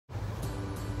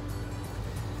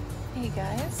Hey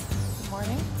guys, good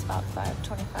morning. It's about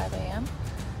 5:25 a.m.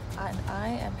 and I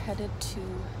am headed to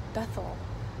Bethel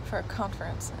for a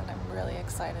conference and I'm really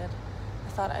excited. I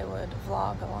thought I would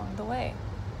vlog along the way.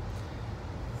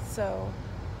 So,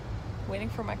 waiting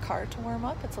for my car to warm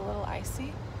up. It's a little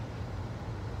icy.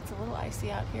 It's a little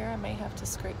icy out here. I may have to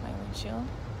scrape my windshield,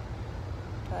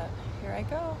 but here I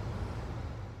go.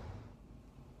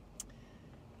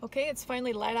 Okay, it's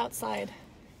finally light outside.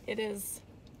 It is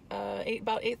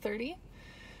about 8:30.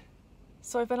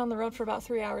 So I've been on the road for about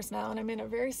 3 hours now, and I'm in a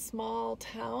very small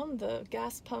town. The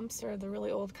gas pumps are the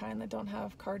really old kind that don't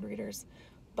have card readers,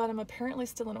 but I'm apparently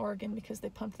still in Oregon because they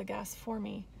pumped the gas for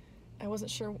me. I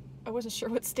wasn't sure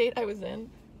what state I was in.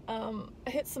 I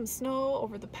hit some snow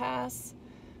over the pass,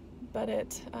 but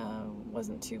it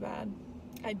wasn't too bad.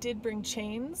 I did bring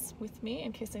chains with me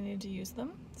in case I needed to use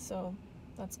them, so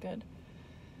that's good.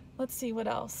 Let's see what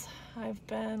else. I've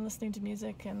been listening to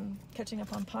music and catching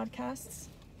up on podcasts.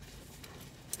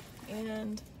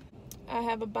 And I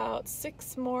have about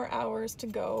 6 more hours to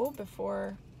go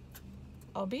before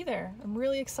I'll be there. I'm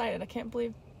really excited. I can't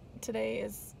believe today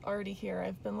is already here.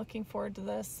 I've been looking forward to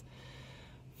this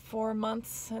for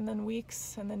months and then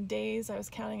weeks and then days. I was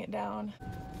counting it down.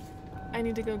 I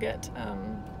need to go get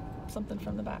something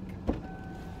from the back.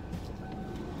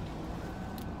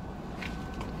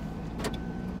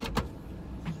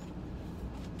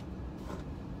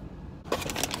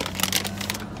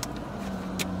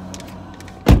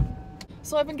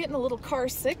 So I've been getting a little car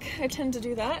sick. I tend to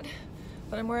do that,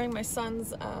 but I'm wearing my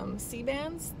son's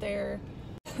C-bands. They're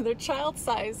child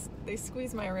size. They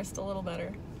squeeze my wrist a little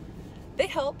better. They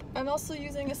help. I'm also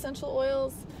using essential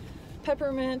oils,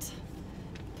 peppermint,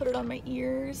 put it on my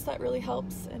ears. That really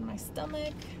helps, in my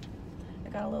stomach. I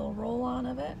got a little roll-on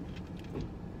of it.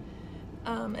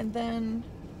 And then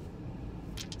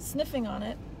sniffing on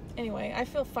it. Anyway, I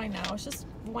feel fine now. It's just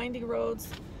windy roads.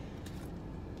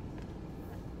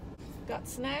 Got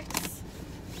snacks,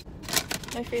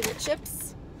 my favorite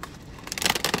chips,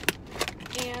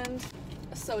 and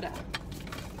a soda.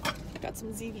 Got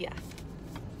some Zevia.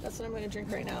 That's what I'm going to drink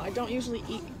right now. I don't usually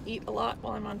eat a lot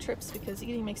while I'm on trips because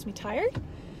eating makes me tired,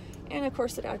 and of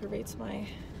course it aggravates my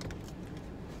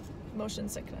motion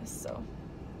sickness, so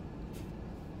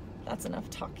that's enough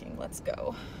talking. Let's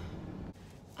go.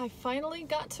 I finally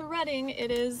got to Redding.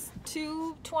 It is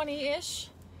 2:20-ish.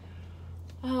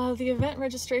 The event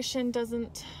registration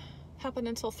doesn't happen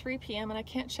until 3 p.m. and I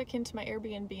can't check into my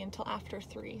Airbnb until after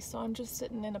 3. So I'm just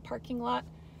sitting in a parking lot,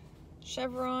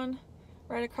 Chevron,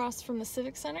 right across from the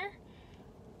Civic Center,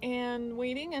 and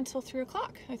waiting until 3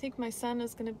 o'clock. I think my son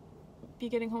is going to be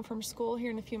getting home from school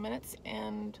here in a few minutes,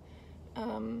 and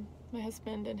my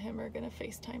husband and him are going to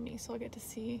FaceTime me, so I'll get to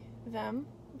see them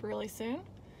really soon.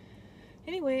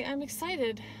 Anyway, I'm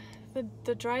excited.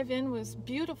 The drive-in was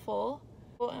beautiful.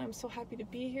 And I'm so happy to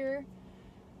be here.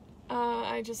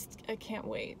 I can't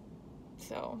wait.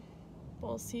 So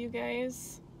we'll see you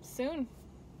guys soon.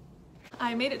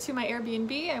 I made it to my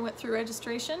Airbnb. I went through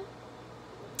registration.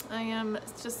 I am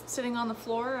just sitting on the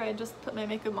floor. I just put my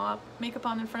makeup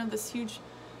on in front of this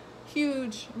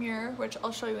huge mirror, which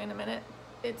I'll show you in a minute.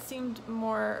 It seemed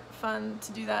more fun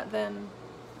to do that than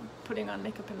putting on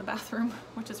makeup in the bathroom,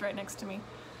 which is right next to me.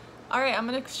 All right, I'm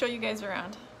gonna show you guys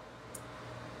around.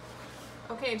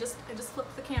 Okay, I just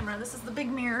flipped the camera. This is the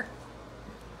big mirror.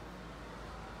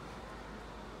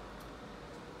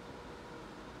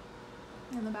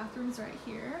 And the bathroom's right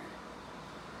here.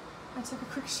 I took a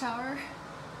quick shower.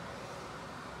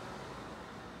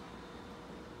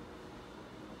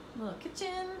 Little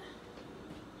kitchen.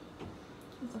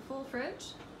 It's a full fridge.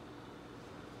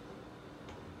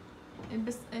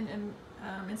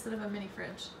 Instead of a mini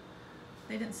fridge.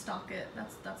 They didn't stock it.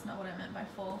 That's not what I meant by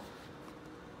full.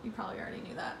 You probably already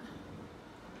knew that.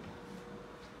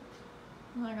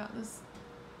 And I got this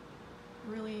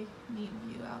really neat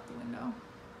view out the window.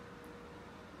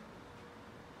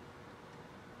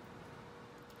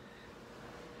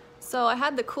 So I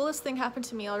had the coolest thing happen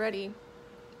to me already.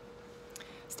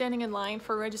 Standing in line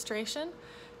for registration,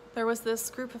 there was this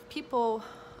group of people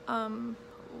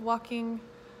walking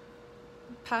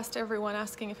past everyone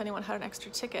asking if anyone had an extra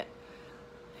ticket.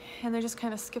 And they just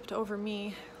kind of skipped over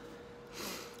me.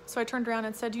 So I turned around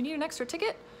and said, "Do you need an extra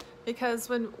ticket?" Because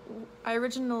when I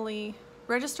originally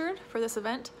registered for this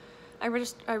event, I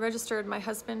registered my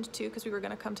husband too because we were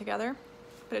going to come together,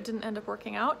 but it didn't end up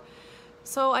working out.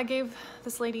 So I gave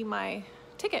this lady my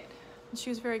ticket, and she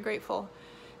was very grateful.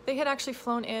 They had actually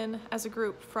flown in as a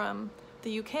group from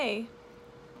the UK,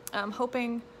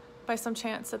 hoping by some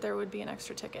chance that there would be an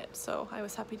extra ticket. So I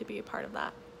was happy to be a part of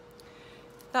that.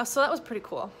 So that was pretty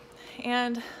cool.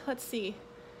 And let's see.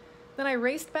 Then I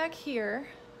raced back here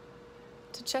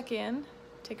to check in,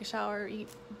 take a shower, eat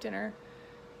dinner,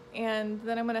 and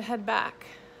then I'm gonna head back.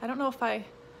 I don't know if I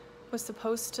was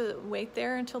supposed to wait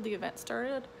there until the event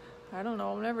started. I don't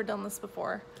know, I've never done this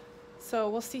before. So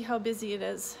we'll see how busy it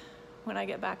is when I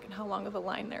get back and how long of a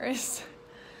line there is.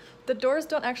 The doors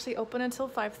don't actually open until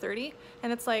 5:30,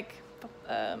 and it's like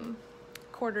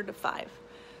 4:45.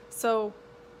 So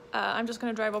I'm just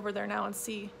gonna drive over there now and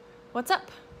see what's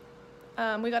up.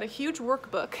 We got a huge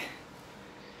workbook.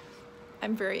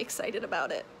 I'm very excited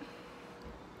about it.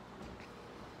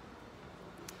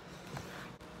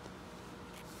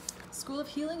 School of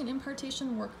Healing and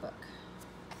Impartation workbook.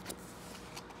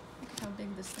 Look at how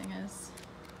big this thing is.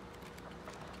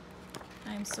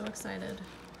 I am so excited.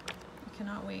 I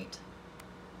cannot wait.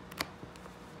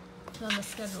 It's on the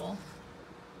schedule.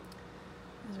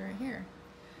 It's right here.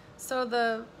 So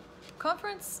the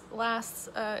conference lasts,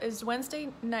 is Wednesday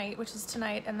night, which is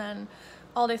tonight, and then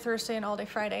all day Thursday and all day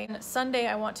Friday. And Sunday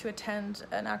I want to attend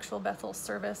an actual Bethel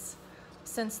service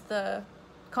since the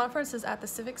conference is at the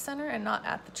Civic Center and not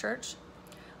at the church.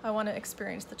 I want to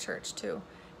experience the church too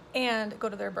and go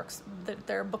to their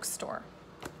bookstore.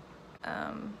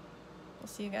 We'll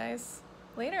see you guys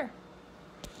later.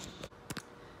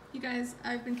 You guys,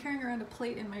 I've been carrying around a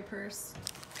plate in my purse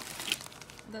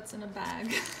that's in a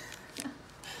bag.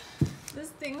 This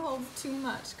thing holds too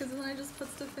much because then I just put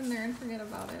stuff in there and forget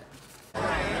about it.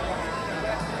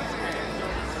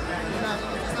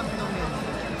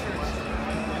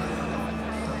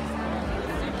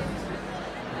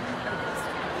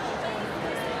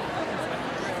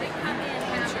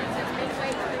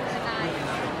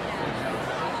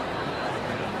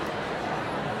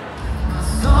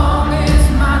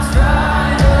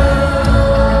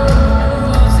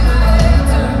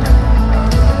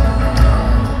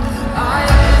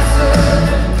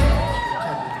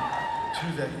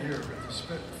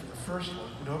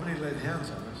 Nobody laid hands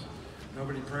on us.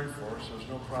 Nobody prayed for us. There was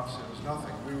no prophecy. There was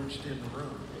nothing. We were just in the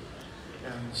room.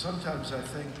 And sometimes I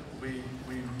think we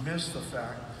miss the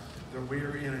fact that we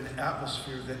are in an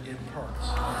atmosphere that imparts.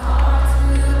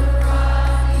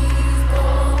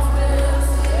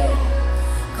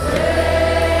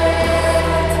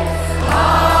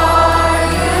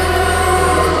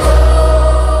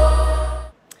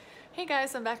 Hey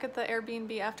guys, I'm back at the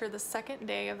Airbnb after the second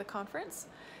day of the conference.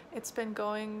 It's been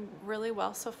going really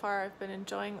well so far. I've been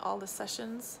enjoying all the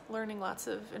sessions, learning lots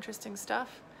of interesting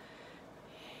stuff,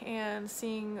 and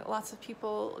seeing lots of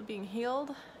people being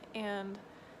healed, and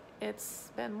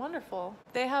it's been wonderful.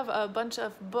 They have a bunch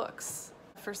of books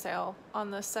for sale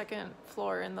on the second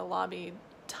floor in the lobby,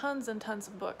 tons and tons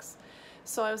of books.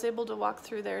 So I was able to walk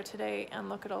through there today and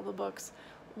look at all the books.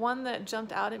 One that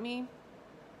jumped out at me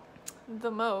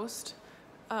the most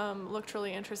looked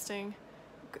really interesting.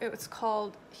 It's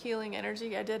called Healing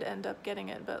Energy. I did end up getting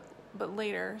it, but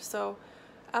later. So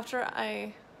after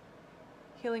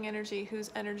Healing Energy, whose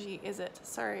energy is it?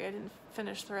 Sorry, I didn't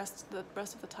finish the rest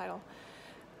of the title.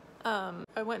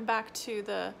 I went back to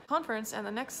the conference, and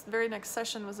the very next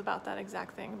session was about that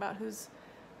exact thing, about whose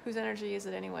energy is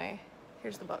it anyway.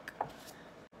 Here's the book.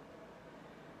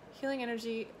 Healing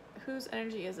Energy, Whose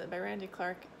Energy Is It? By Randy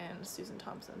Clark and Susan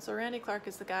Thompson. So Randy Clark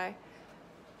is the guy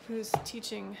who's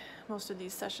teaching most of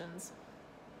these sessions.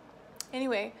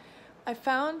 Anyway, I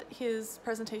found his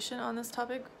presentation on this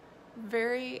topic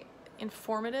very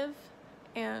informative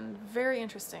and very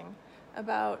interesting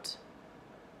about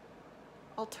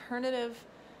alternative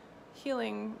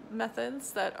healing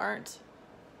methods that aren't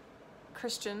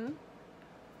Christian,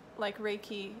 like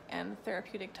Reiki and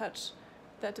therapeutic touch,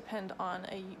 that depend on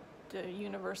the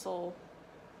universal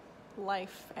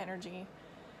life energy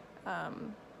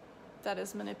that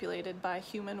is manipulated by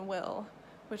human will,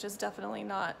 which is definitely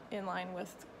not in line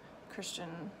with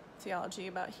Christian theology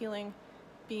about healing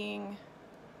being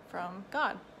from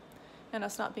God and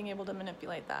us not being able to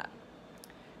manipulate that.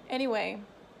 Anyway,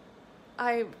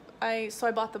 so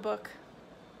I bought the book.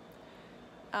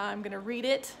 I'm gonna read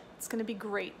it. It's gonna be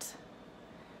great.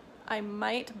 I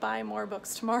might buy more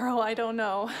books tomorrow, I don't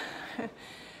know.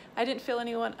 I didn't feel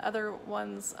other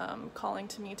ones calling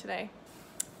to me today,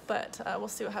 but we'll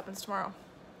see what happens tomorrow.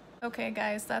 Okay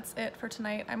guys, that's it for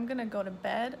tonight. I'm gonna go to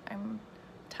bed. I'm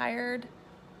tired.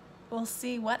 We'll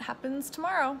see what happens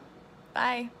tomorrow.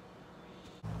 Bye.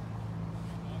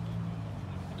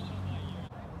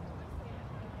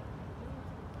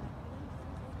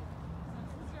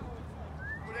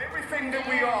 With everything that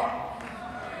we are.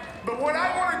 But what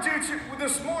I want to do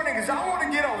this morning is I want to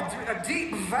get a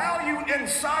deep value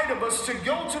inside of us to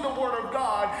go to the Word of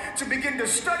God, to begin to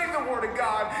study the Word of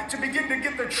God, to begin to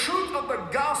get the truth of the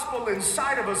gospel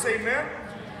inside of us. Amen?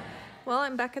 Well,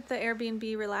 I'm back at the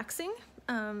Airbnb relaxing.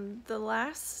 The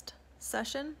last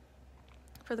session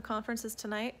for the conference is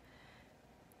tonight,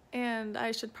 and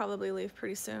I should probably leave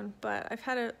pretty soon, but I've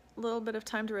had a little bit of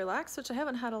time to relax, which I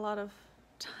haven't had a lot of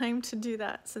time to do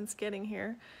that since getting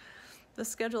here. The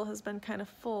schedule has been kind of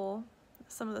full.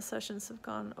 Some of the sessions have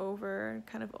gone over,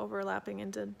 kind of overlapping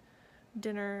into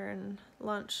dinner and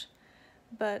lunch,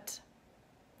 but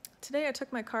today I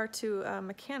took my car to a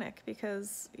mechanic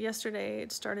because yesterday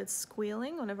it started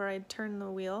squealing whenever I turned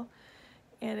the wheel,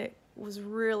 and it was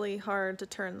really hard to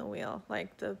turn the wheel.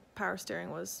 Like the power steering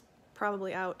was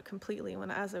probably out completely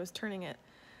as I was turning it.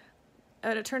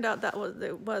 And it turned out that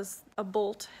it was a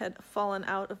bolt had fallen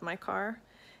out of my car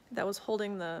that was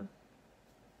holding the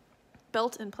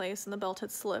belt in place, and the belt had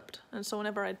slipped. And so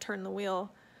whenever I'd turn the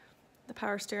wheel, the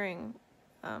power steering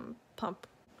pump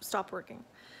stopped working.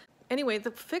 Anyway,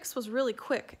 the fix was really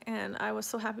quick, and I was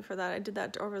so happy for that. I did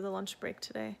that over the lunch break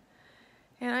today.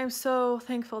 And I'm so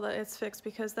thankful that it's fixed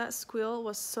because that squeal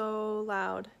was so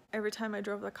loud. Every time I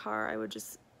drove the car, I would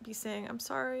just be saying, I'm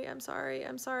sorry, I'm sorry,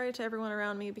 I'm sorry to everyone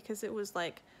around me because it was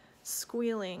like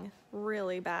squealing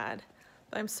really bad.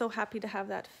 But I'm so happy to have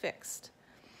that fixed.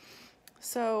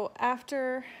 So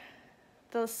after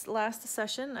this last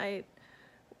session, I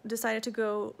decided to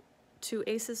go to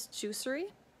Ace's Juicery,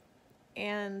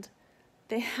 and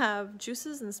they have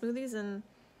juices and smoothies and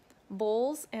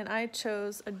bowls, and I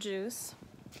chose a juice.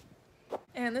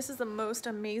 And this is the most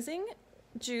amazing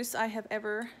juice I have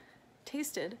ever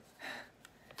tasted.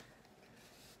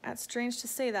 That's strange to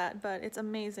say that, but it's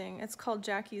amazing. It's called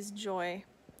Jackie's Joy,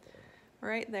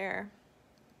 right there.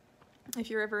 If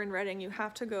you're ever in Reading, you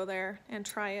have to go there and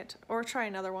try it, or try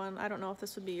another one. I don't know if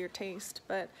this would be your taste,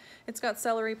 but it's got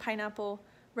celery, pineapple,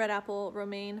 red apple,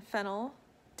 romaine, fennel,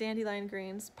 dandelion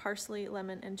greens, parsley,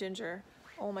 lemon, and ginger.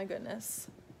 Oh my goodness,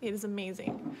 it is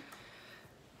amazing.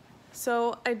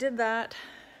 So I did that,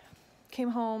 came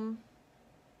home,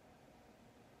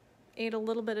 ate a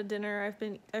little bit of dinner.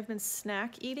 I've been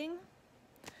snack eating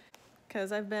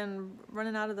because I've been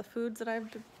running out of the foods that I've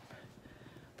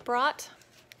brought.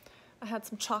 I had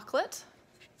some chocolate,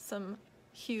 some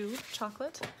Hue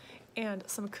chocolate, and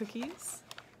some cookies.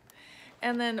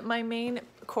 And then my main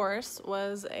course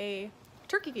was a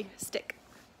turkey stick.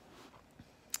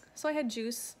 So I had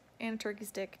juice and a turkey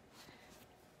stick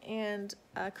and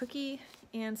a cookie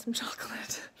and some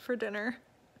chocolate for dinner.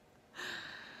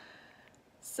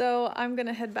 So I'm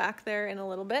gonna head back there in a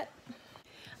little bit.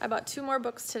 I bought 2 more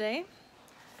books today.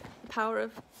 The Power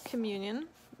of Communion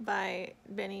by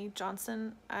Benny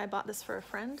Johnson. I bought this for a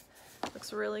friend.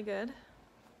 Looks really good.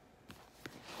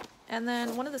 And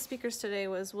then one of the speakers today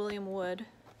was William Wood.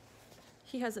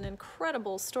 He has an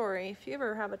incredible story. If you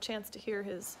ever have a chance to hear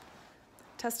his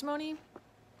testimony,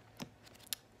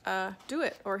 do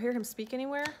it, or hear him speak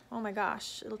anywhere. Oh my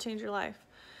gosh, it'll change your life.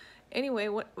 Anyway,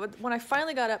 when I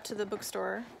finally got up to the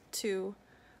bookstore to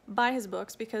buy his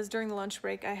books, because during the lunch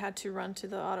break I had to run to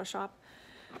the auto shop,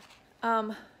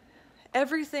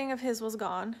 everything of his was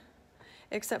gone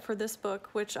except for this book,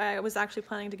 which I was actually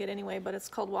planning to get anyway, but it's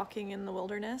called Walking in the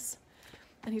Wilderness,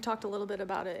 and he talked a little bit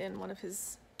about it in one of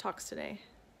his talks today.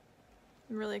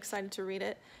 I'm really excited to read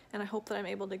it, and I hope that I'm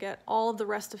able to get all of the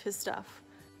rest of his stuff.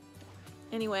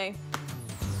 Anyway,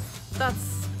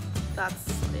 that's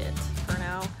it for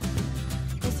now.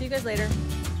 We'll see you guys later.